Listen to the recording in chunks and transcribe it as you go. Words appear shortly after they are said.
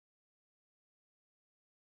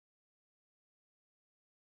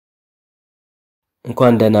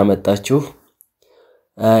እንኳን ደህና መጣችሁ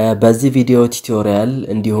በዚህ ቪዲዮ ቲቶሪያል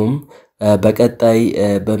እንዲሁም በቀጣይ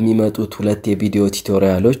በሚመጡት ሁለት የቪዲዮ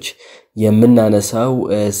ቲቶሪያሎች የምናነሳው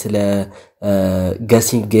ስለ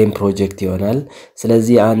guessing game project ይሆናል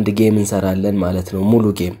ስለዚህ አንድ ጌም እንሰራለን ማለት ነው ሙሉ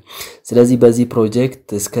ጌም ስለዚህ በዚህ ፕሮጀክት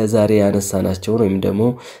እስከ ዛሬ ያነሳናቸው ወይም ደግሞ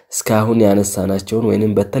እስካሁን ያነሳናቸው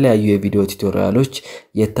ወይንም በተለያዩ የቪዲዮ ቲቶሪያሎች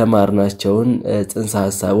የተማርናቸውን ጽንሰ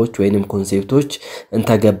ሐሳቦች ወይንም ኮንሴፕቶች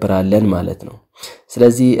እንተገብራለን ማለት ነው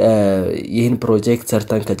ስለዚህ ይህን ፕሮጀክት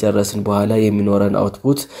ሰርተን ከጨረስን በኋላ የሚኖረን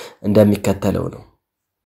አውትፑት እንደሚከተለው ነው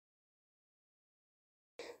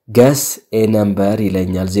guess a number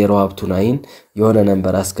ይለኛል 0 up to 9 የሆነ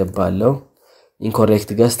ነምበር አስገባለሁ incorrect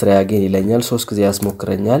guess try again ይለኛል 3 ጊዜ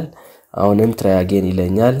ያስሞክረኛል አሁንም try again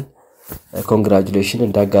ይለኛል congratulations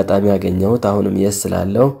እንዳጋጣሚ ያገኘሁት አሁንም yes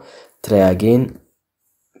ስላለው try again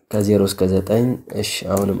ከ0 እስከ 9 እሺ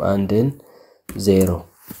አሁንም አንድን 0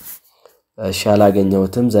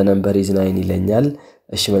 ሻላገኘሁትም the number is 9 ይለኛል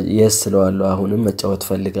እሺ yes ስለዋለው አሁንም መጫወት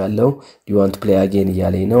ፈልጋለሁ do you want to play again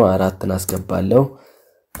ይያለኝ ነው አራትን አስገባለሁ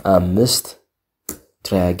 5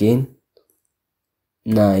 try again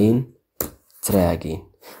 9 try again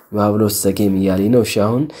you have lost the game ይያለኝ ነው እሺ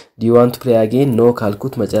አሁን do you want to play again no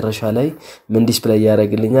ካልኩት መጨረሻ ላይ ምን ዲስፕሌይ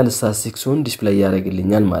ያደርግልኛል ስታቲስቲክሱን ዲስፕሌይ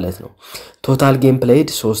ያደርግልኛል ማለት ነው ቶታል ጌም ፕሌይድ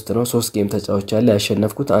 3 ነው 3 ጌም ተጫውቻለሁ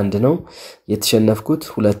ያሸነፍኩት 1 ነው የተሸነፍኩት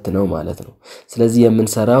 2 ነው ማለት ነው ስለዚህ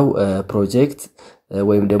የምንሰራው ፕሮጀክት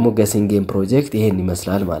ወይም ደግሞ guessing game project ይሄን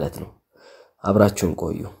ይመስላል ማለት ነው አብራችሁን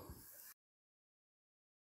ቆዩ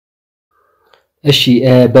እሺ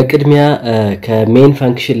በቅድሚያ ከሜን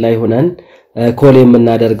ፈንክሽን ላይ ሆነን ኮል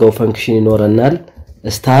የምናደርገው ፈንክሽን ይኖርናል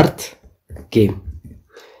ስታርት ጌም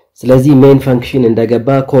ስለዚህ ሜን ፈንክሽን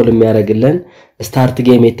እንደገባ ኮል የሚያደርግልን ስታርት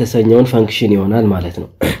ጌም የተሰኘውን ፈንክሽን ይሆናል ማለት ነው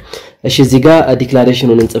እሺ እዚህ ጋር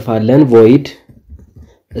ዲክላሬሽኑን እንጽፋለን void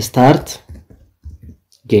start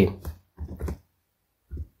game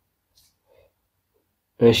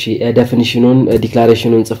እሺ ዴፊኒሽኑን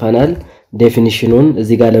ዲክላሬሽኑን ጽፈናል ዴፊኒሽኑን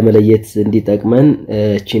እዚህ ጋር ለመለየት እንዲጠቅመን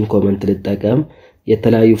ቺን ኮሜንት ልጠቀም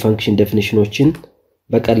የተለያዩ ፈንክሽን ዴፊኒሽኖችን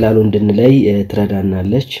በቀላሉ እንድንለይ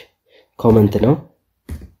ትረዳናለች ኮሜንት ነው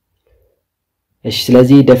እሺ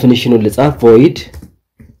ስለዚህ ዴፊኒሽኑን ልጻፍ void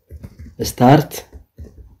start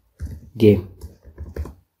game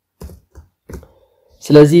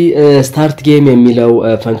ስለዚህ start game የሚለው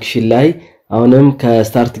ፈንክሽን ላይ አሁንም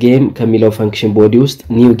ከstart game ከሚለው ፈንክሽን ቦዲ ውስጥ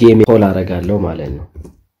new game ኮል አደርጋለሁ ማለት ነው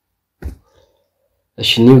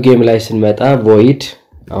እሺ new game ላይ ስንመጣ void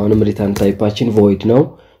አሁንም ሪተርን ታይፓችን void ነው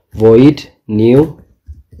void new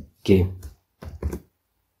game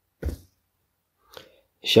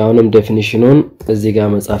እሺ አሁንም ዴፊኒሽኑን እዚህ ጋር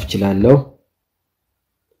መጻፍ ይችላልው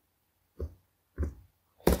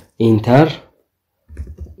enter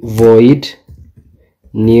void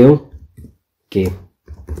new game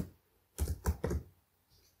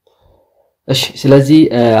እሺ ስለዚህ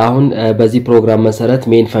አሁን በዚህ ፕሮግራም መሰረት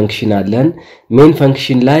ሜን ፈንክሽን አለን ሜን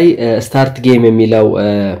ፈንክሽን ላይ ስታርት ጌም የሚለው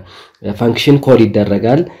ፈንክሽን ኮል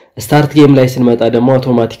ይደረጋል ስታርት ጌም ላይ ስንመጣ ደግሞ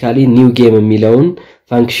አውቶማቲካሊ ኒው ጌም የሚለውን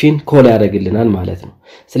ፈንክሽን ኮል ያደርግልናል ማለት ነው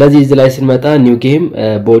ስለዚህ እዚህ ላይ ስንመጣ ኒው ጌም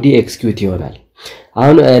ቦዲ ኤክስኪዩት ይሆናል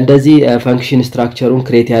አሁን እንደዚህ ፈንክሽን ስትራክቸሩን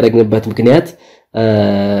ክሬት ያደረግንበት ምክንያት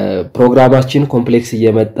ፕሮግራማችን ኮምፕሌክስ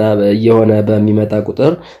እየሆነ በሚመጣ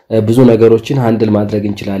ቁጥር ብዙ ነገሮችን ሃንድል ማድረግ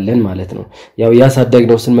እንችላለን ማለት ነው ያው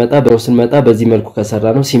ያሳደግነው ስንመጣ በዚህ መልኩ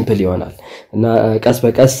ከሰራ ነው ሲምፕል ይሆናል እና ቀስ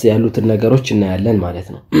በቀስ ያሉትን ነገሮች እናያለን ማለት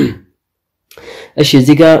ነው እሺ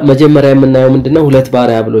እዚህ ጋር መጀመሪያ የምናየው ምንድነው ሁለት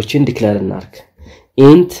ቫሪያብሎችን ዲክሌር እናርክ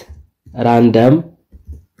int random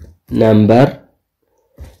number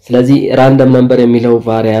ስለዚህ random number የሚለው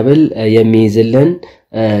ቫሪያብል የሚይዝልን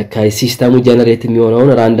ከሲስተሙ ጀነሬት የሚሆነውን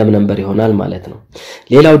ራንደም ነምበር ይሆናል ማለት ነው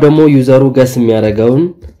ሌላው ደግሞ ዩዘሩ ገስ የሚያደርገውን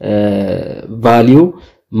ቫልዩ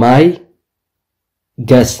my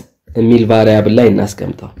guess የሚል ቫሪያብል ላይ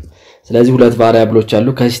እናስቀምጣው ስለዚህ ሁለት ቫሪያብሎች አሉ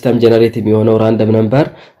ከሲስተም ጀነሬት የሚሆነው ራንደም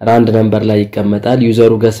ነምበር ላይ ይቀመጣል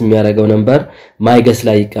ዩዘሩ ገስ የሚያደርገው ነምበር my guess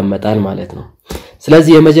ላይ ይቀመጣል ማለት ነው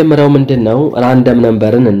ስለዚህ የመጀመሪያው ምንድነው ራንደም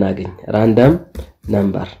ነምበርን እናገኝ ራንደም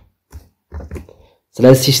ነምበር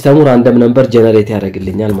ስለዚህ ሲስተሙ ራንደም ነምበር ጀነሬት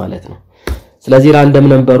ያደርግልኛል ማለት ነው ስለዚህ ራንደም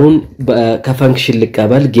ነምበሩን ከፈንክሽን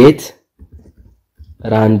ልቀበል get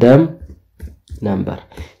random number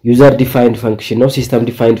user defined function ነው system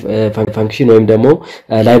defined function ወይም ደግሞ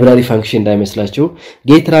library function እንዳይመስላችሁ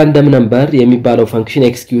get random number የሚባለው function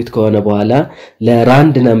execute ከሆነ በኋላ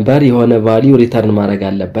ለራንድ ነምበር የሆነ value return ማድረግ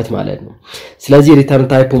አለበት ማለት ነው ስለዚህ return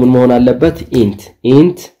type ምን መሆን አለበት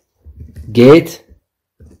int get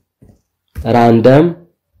random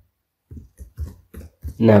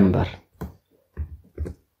number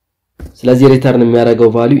ስለዚህ ሪተርን የሚያደርገው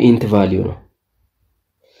ቫልዩ int ቫልዩ ነው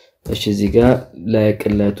እሺ እዚህ ጋር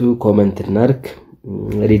ለቅለቱ ኮሜንት እናርክ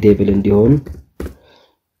ሪዴብል እንዲሆን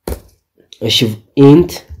እሺ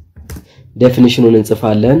int definitionን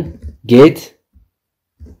እንጽፋለን get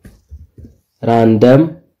random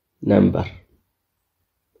number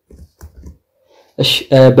እሺ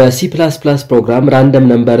በC++ ፕሮግራም random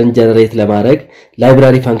numberን ጀነሬት ለማድረግ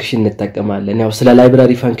ላይብራሪ ፈንክሽን እንጠቀማለን ያው ስለ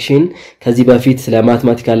ላይብራሪ ፈንክሽን ከዚህ በፊት ስለ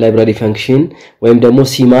ማትማቲካል ላይብራሪ ፈንክሽን ወይም ደግሞ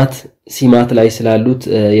ሲማት ላይ ስላሉት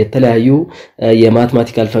የተለያዩ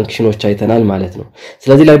የማትማቲካል ፈንክሽኖች አይተናል ማለት ነው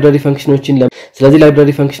ስለዚህ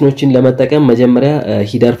ላይብራሪ ፈንክሽኖችን ለመጠቀም መጀመሪያ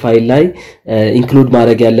ሂደር ፋይል ላይ ኢንክሉድ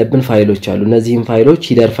ማድረግ ያለብን ፋይሎች አሉ እነዚህም ፋይሎች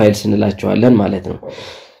ሂደር ፋይልስ እንላቸዋለን ማለት ነው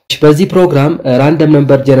በዚህ ፕሮግራም ራንደም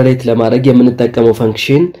ነምበር ጀነሬት ለማድረግ የምንጠቀመው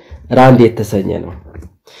ፈንክሽን ራንድ የተሰኘ ነው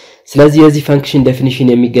ስለዚህ የዚህ ፈንክሽን ዴፊኒሽን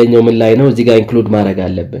የሚገኘው ምን ላይ ነው እዚህ ጋር ኢንክሉድ ማድረግ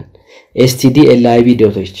አለብን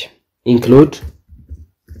stdlib.h ኢንክሉድ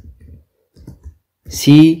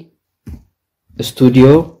c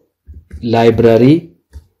studio library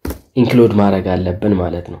ኢንክሉድ ማድረግ አለብን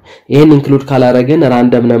ማለት ነው ይሄን ኢንክሉድ ካላረግን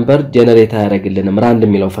ራንደም ነምበር ጀነሬት አያረግልንም ራንድ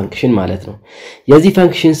የሚለው ፈንክሽን ማለት ነው የዚህ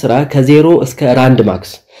ፈንክሽን ስራ ከ0 እስከ ራንድ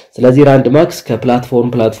ማክስ ስለዚህ ራንድ ማክስ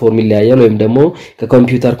ከፕላትፎርም ይለያያል ወይም ደግሞ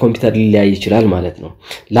ከኮምፒውተር ሊለያይ ይችላል ማለት ነው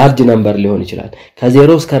ላርጅ ነምበር ሊሆን ይችላል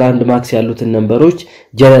ከ0 እስከ ራንድ ማክስ ያሉትን ነምበሮች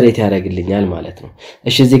ጀነሬት ያደርግልኛል ማለት ነው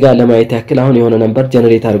እሺ እዚህ ጋር ለማየት ያክል አሁን የሆነ ነምበር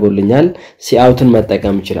ጀነሬት አድርጎልኛል coutን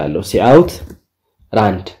መጠቀም ይችላልው cout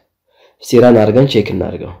rand ሲራን አድርገን ቼክ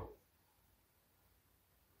እናድርገው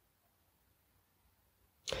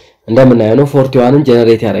እንደምናየው ነው 41ን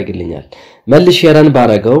ጀነሬት ያደርግልኛል መልሽ የራን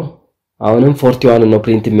ባረገው አሁንም 41 ነው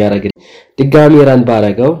ፕሪንት የሚያደርግልኝ ድጋሚ ራን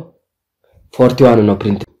ባረገው 41 ነው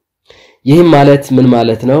ፕሪንት ይህም ማለት ምን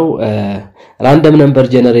ማለት ነው ራንደም ነምበር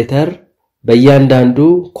ጀነሬተር በእያንዳንዱ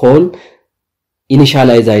ኮል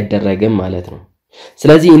ኢኒሻላይዝ አይደረግም ማለት ነው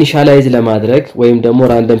ስለዚህ ኢኒሻላይዝ ለማድረግ ወይም ደግሞ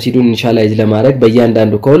ራንደም ሲዱን ኢኒሻላይዝ ለማድረግ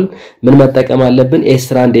በእያንዳንዱ ኮል ምን መጠቀም አለብን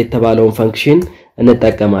srand የተባለውን ፈንክሽን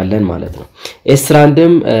እንጠቀማለን ማለት ነው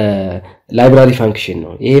srandም ላይብራሪ ፈንክሽን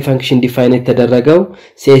ነው ይሄ ፈንክሽን ዲፋይን የተደረገው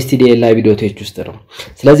stdlib.h ውስጥ ነው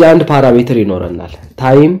ስለዚህ አንድ ፓራሜትር ይኖርናል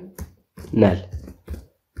ታይም ነል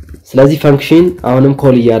ስለዚህ ፈንክሽን አሁንም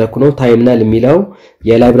ኮል ያደረኩ ነው ታይም ነል የሚለው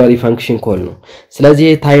የላይብራሪ ፈንክሽን ኮል ነው ስለዚህ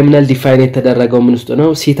ይሄ ታይም ነል ዲፋይን የተደረገው ምን ውስጥ ነው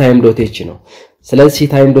ctime.h ነው ስለዚህ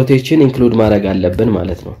ctime.hን ኢንክሉድ ማድረግ አለብን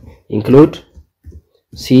ማለት ነው ኢንክሉድ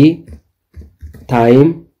ctime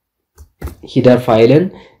ሂደር ፋይልን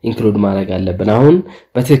ኢንክሉድ ማድረግ አለብን አሁን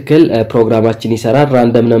በትክክል ፕሮግራማችን ይሰራል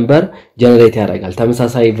ራንደም ነምበር ጀነሬት ያደርጋል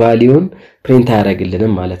ተመሳሳይ ቫልዩን ፕሪንት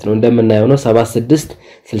ያደርግልንም ማለት ነው እንደምናየው ነው 76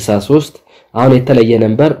 63 አሁን የተለየ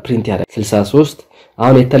ነምበር ፕሪንት ያደርጋል 63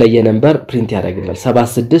 አሁን የተለየ ነምበር ፕሪንት ያደርጋል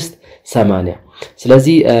 76 80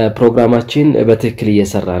 ስለዚህ ፕሮግራማችን በትክክል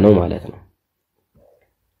እየሰራ ነው ማለት ነው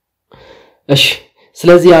እሺ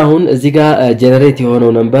ስለዚህ አሁን እዚህ ጋር ጀነሬት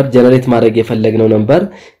የሆነው ነምበር ጀነሬት ማድረግ የፈለግነው ነምበር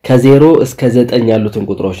ከ0 እስከ 9 ያሉትን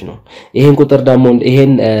ቁጥሮች ነው ይሄን ቁጥር ደግሞ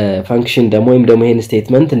ይሄን ፈንክሽን ደግሞ ወይም ደግሞ ይሄን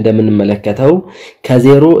ስቴትመንት እንደምንመለከተው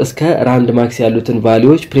ከ0 እስከ ራንድ ማክስ ያሉትን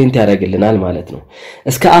ቫልዩዎች ፕሪንት ያደርግልናል ማለት ነው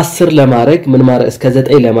እስከ 10 ለማድረግ ምን ማድረግ እስከ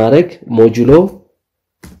 9 ለማድረግ ሞጁሎ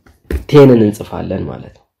 10ን እንጽፋለን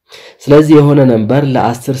ማለት ነው ስለዚህ የሆነ ነምበር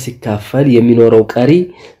ለ10 ሲካፈል የሚኖረው ቀሪ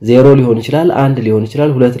 0 ሊሆን ይችላል 1 ሊሆን ይችላል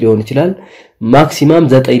 2 ሊሆን ይችላል ማክሲማም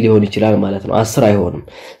 9 ሊሆን ይችላል ማለት ነው 10 አይሆንም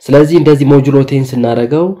ስለዚህ እንደዚህ ሞጁሎ 10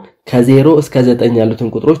 ስናደርገው ከ0 እስከ 9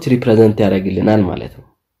 ያሉትን ቁጥሮች ሪፕሬዘንት ያደርግልናል ማለት ነው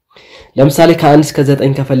ለምሳሌ ከ1 እስከ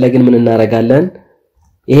 9 ከፈለግን ምን እናደርጋለን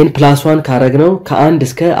ይሄን +1 ካረግነው ከ1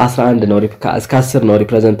 እስከ 11 ነው እስከ 10 ነው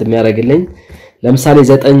ሪፕሬዘንት የሚያደርግልኝ ለምሳሌ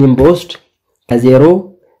 9ን በወስድ ከ0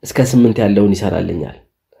 እስከ 8 ያለውን ይሰራልኛል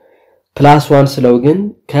 +1 ስለው ግን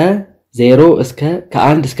ከ0 እስከ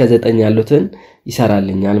ከ1 እስከ 9 ያሉትን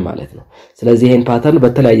ይሰራልኛል ማለት ነው ስለዚህ ይሄን ፓተርን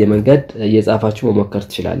በተለያየ መንገድ እየጻፋችሁ መሞከር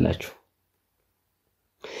ትችላላችሁ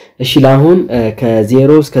እሺ ለአሁን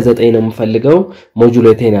ከ0 እስከ 9 ነው የምፈልገው ሞጁሎ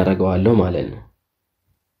 10 ያደርገዋለሁ ማለት ነው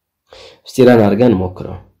እስቲ ራን አድርገን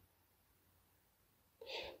ሞክረው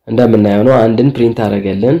እንደምናየው ነው አንድን ፕሪንት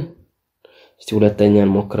አደረገልን እስቲ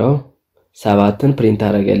ሁለተኛን ሞክረው 7ን ፕሪንት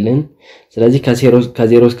አደረገልን ስለዚህ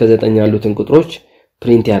ከ0 እስከ 9 ያሉትን ቁጥሮች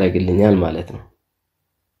ፕሪንት ያደርግልኛል ማለት ነው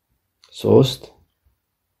 3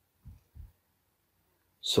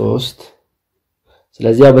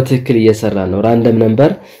 ስለዚህ ያው በትክክል እየሰራ ነው ራንደም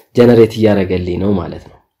ነምበር ጀነሬት ያደርገልኝ ነው ማለት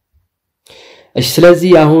ነው እሺ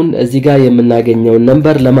ስለዚህ አሁን እዚህ ጋር የምናገኘው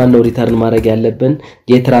ነምበር ለማን ነው ሪተርን ማድረግ ያለብን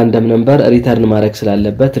ጌት ራንደም ነምበር ሪተርን ማድረግ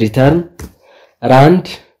ስላለበት ሪተርን ራንድ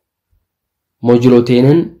ሞጁሎ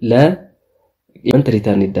 10ን ለኢንት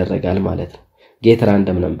ሪተርን ይደረጋል ማለት ነው ጌት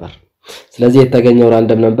ራንደም ነምበር ስለዚህ የተገኘው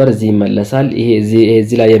ራንደም ነምበር እዚህ ይመለሳል ይሄ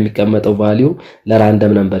እዚህ ላይ የሚቀመጠው ቫልዩ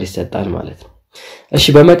ለራንደም ነምበር ይሰጣል ማለት ነው እሺ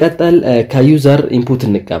በመቀጠል ከዩዘር ኢንፑት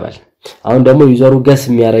እንቀበል አሁን ደግሞ ዩዘሩ ገስ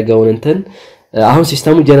የሚያደርገውን እንትን አሁን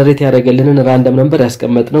ሲስተሙ ጀነሬት ያደርገልንን ራንደም ነምበር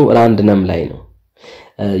ያስቀመጥነው ራንደም ላይ ነው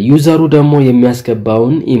ዩዘሩ ደግሞ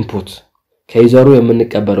የሚያስገባውን ኢንፑት ከዩዘሩ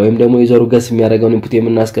የምንቀበለው ወይም ደግሞ ዩዘሩ ገስ የሚያደርገውን ኢንፑት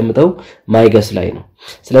የምናስቀምጠው ማይ ገስ ላይ ነው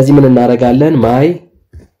ስለዚህ ምን እናደርጋለን ማይ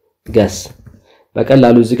ገስ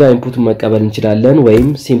በቀላሉ እዚህ ጋር ኢንፑቱን መቀበል እንችላለን ወይም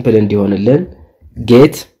ሲምፕል እንዲሆንልን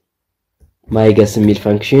ጌት ማይ ገስ የሚል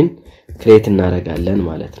ፈንክሽን ክሬት እናደርጋለን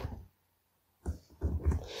ማለት ነው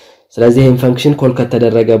ስለዚህ ይሄን ፈንክሽን ኮል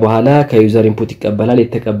ከተደረገ በኋላ ከዩዘር ኢንፑት ይቀበላል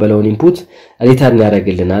የተቀበለውን ኢንፑት ሪተርን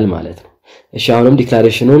ያደርግልናል ማለት ነው እሺ አሁንም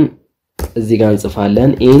ዲክላሬሽኑን እዚህ ጋር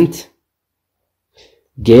እንጽፋለን int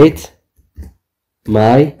get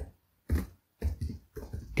my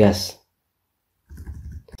guess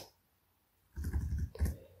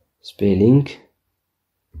spelling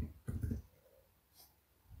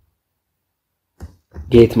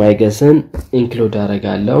get my guessን ኢንክሉድ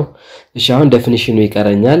አደርጋለሁ እሺ አሁን ዴፊኒሽኑ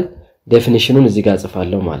ይቀረኛል ዴፊኒሽኑን እዚህ ጋር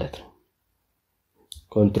ጽፋለሁ ማለት ነው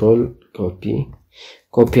ኮንትሮል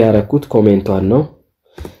ኮፒ ያረኩት ኮሜንቷን ነው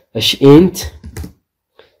እሺ int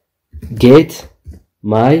get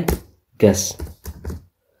my guess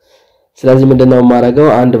ስለዚህ ምንድነው ማረጋው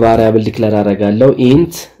አንድ ቫሪያብል ዲክሌር አደርጋለሁ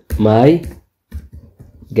int my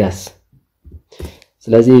guess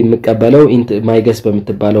ስለዚህ የምቀበለው int my guess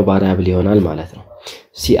በመተባለው ቫሪያብል ይሆናል ማለት ነው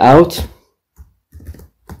cout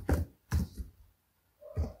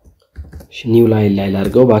new line ላይ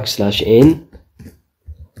ላድርገው \n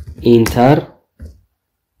enter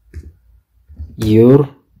your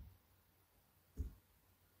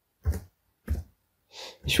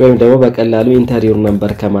ወይም ደግሞ በቀላሉ enter your number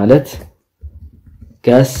ከማለት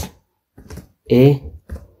guess a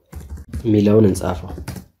ሚለውን እንጻፈው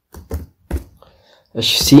እሺ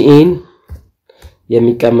cin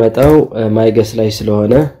የሚቀመጠው my guess ላይ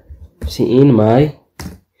ስለሆነ cin my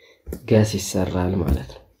guess ይሰራል ማለት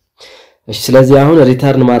ነው እሺ ስለዚህ አሁን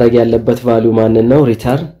ሪተርን ማድረግ ያለበት ቫልዩ ማንን ነው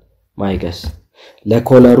ሪተርን my guess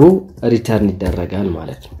ለኮለሩ ሪተርን ይደረጋል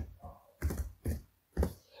ማለት ነው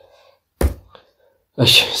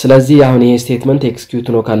እሺ ስለዚህ አሁን ይሄ ስቴትመንት ኤክስኪዩት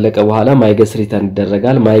ነው ካለቀ በኋላ my guess ሪተርን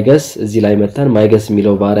ይደረጋል my guess እዚህ ላይ መተን my guess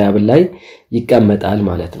የሚለው ቫሪያብል ላይ ይቀመጣል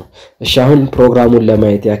ማለት ነው እሺ አሁን ፕሮግራሙን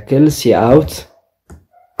ለማየት ያክል cout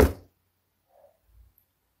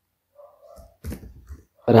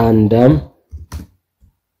random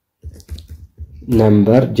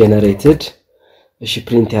number generated እሺ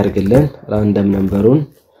ፕሪንት ያርግልን ራንደም ነምበሩን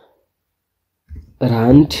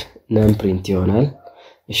ራንድ ነም ፕሪንት ይሆናል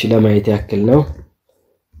እሺ ለማየት ያክል ነው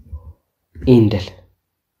ኢንደል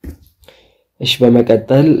እሺ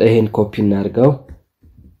በመቀጠል ይሄን ኮፒ እናርጋው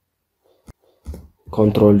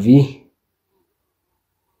ኮንትሮል ቪ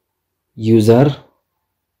ዩዘር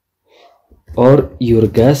ኦር ዩር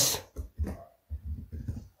ገስ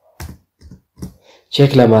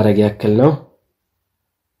ቼክ ለማድረግ ያክል ነው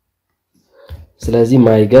ስለዚህ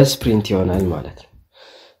my guess print ይሆናል ማለት ነው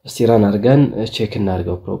እስቲ ራን አድርገን ቼክ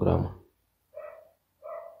እናድርገው ፕሮግራሙ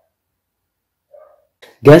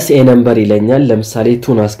guess a number ይለኛል ለምሳሌ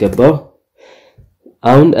 2 አስገባው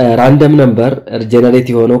አሁን ራንደም ነምበር ጀነሬት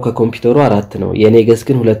የሆነው ከኮምፒውተሩ 4 ነው የኔ guess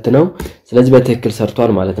ግን 2 ነው ስለዚህ በትክክል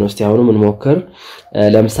ሰርቷል ማለት ነው እስቲ አሁንም እንሞክር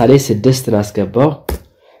ለምሳሌ 6 አስገባው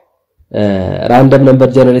ራንደም ነምበር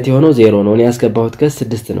ጀነሬት የሆነው 0 ነው እኔ ያስገባሁት guess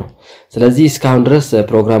 6 ነው ስለዚህ እስካሁን ድረስ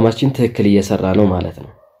ፕሮግራማችን ትክክል እየሰራ ነው ማለት ነው